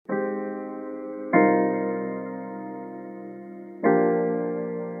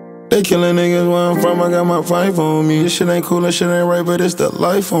They killing niggas where I'm from, I got my fife on me. This shit ain't cool, this shit ain't right, but it's the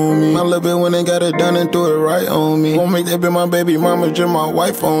life on me. My little bitch when they got it done and do it right on me. Won't make that bitch my baby mama, just my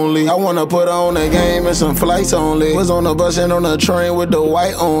wife only. I wanna put her on the game and some flights only. Was on the bus and on the train with the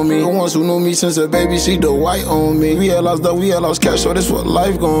white on me. The ones who knew me since a baby see the white on me. We had lost though, we had lost cash, so this what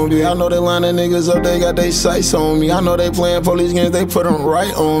life gon' be. I know they lining niggas up, they got they sights on me. I know they playing police games, they put them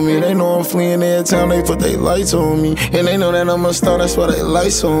right on me. They know I'm fleeing every time, they put they lights on me. And they know that I'm a star, that's why they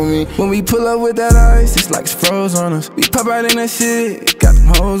lights on me. When we pull up with that ice, it's like it's froze on us. We pop out in that shit, got them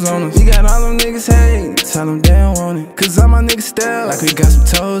hoes on us. We got all them niggas hate, tell them they don't want it. Cause all my niggas style, like we got some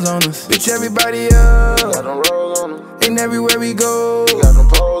toes on us. Bitch, everybody up, Got them rolls on them, ain't everywhere we go. got them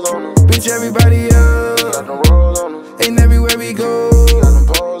poles on them, Bitch, everybody up, got them rolls on them, ain't everywhere we go. got them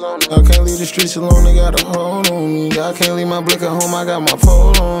poles on them. I can't leave the streets alone, they got a hold on me. I can't leave my blick at home, I got my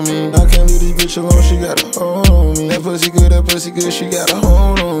pole on me. I can't leave this bitch alone, she got a hold on me. That pussy good, she got a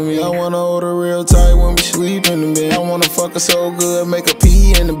hold on me. I wanna hold her real tight when we sleep in the bed. I wanna fuck her so good, make her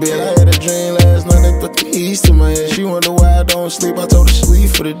pee in the bed. I had a dream last night, they put the east to my head. She wonder why I don't sleep, I told her sleep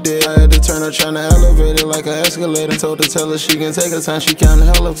for the dead. I had to turn her tryna elevate it like an escalator. Told her tell her she can take her time, she countin'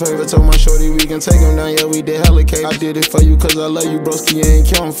 hella favor. Told my shorty we can take him down, yeah we did hella cake. I did it for you cause I love you, broski, ain't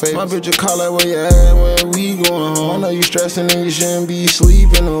countin' favor. My bitch a call like where you at when we going home. I know you stressing and you shouldn't be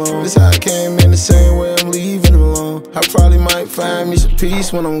sleeping alone. This how I came in the same way I'm leaving alone. I probably might find me some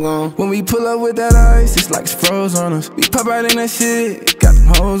peace when I'm gone. When we pull up with that ice, it's like it's froze on us. We pop out in that shit, got them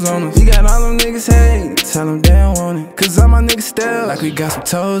hoes on us. We got all them niggas hate, tell them they don't want it. Cause all my niggas style, like we got some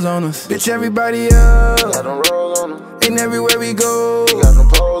toes on us. Bitch, everybody up, Got them rolls on them, ain't everywhere we go. got them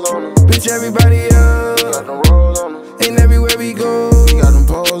poles on them, Bitch, everybody up, got them rolls on them, ain't everywhere we go. got them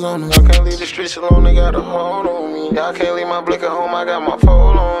poles on them. I can't leave the streets alone, they got a hold on me. I can't leave my blick at home, I got my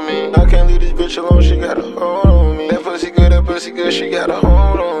pole on me. I can't leave this bitch alone, she got a hold on me. That pussy good, she got a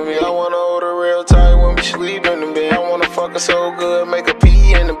hold on me. I wanna hold her real tight when we sleep in the bed. I wanna fuck her so good, make her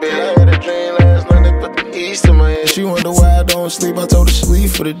pee in the bed. I had a dream last night, they put the east to my head. She wonder why I don't sleep, I told her sleep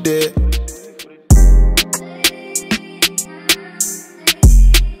for the dead.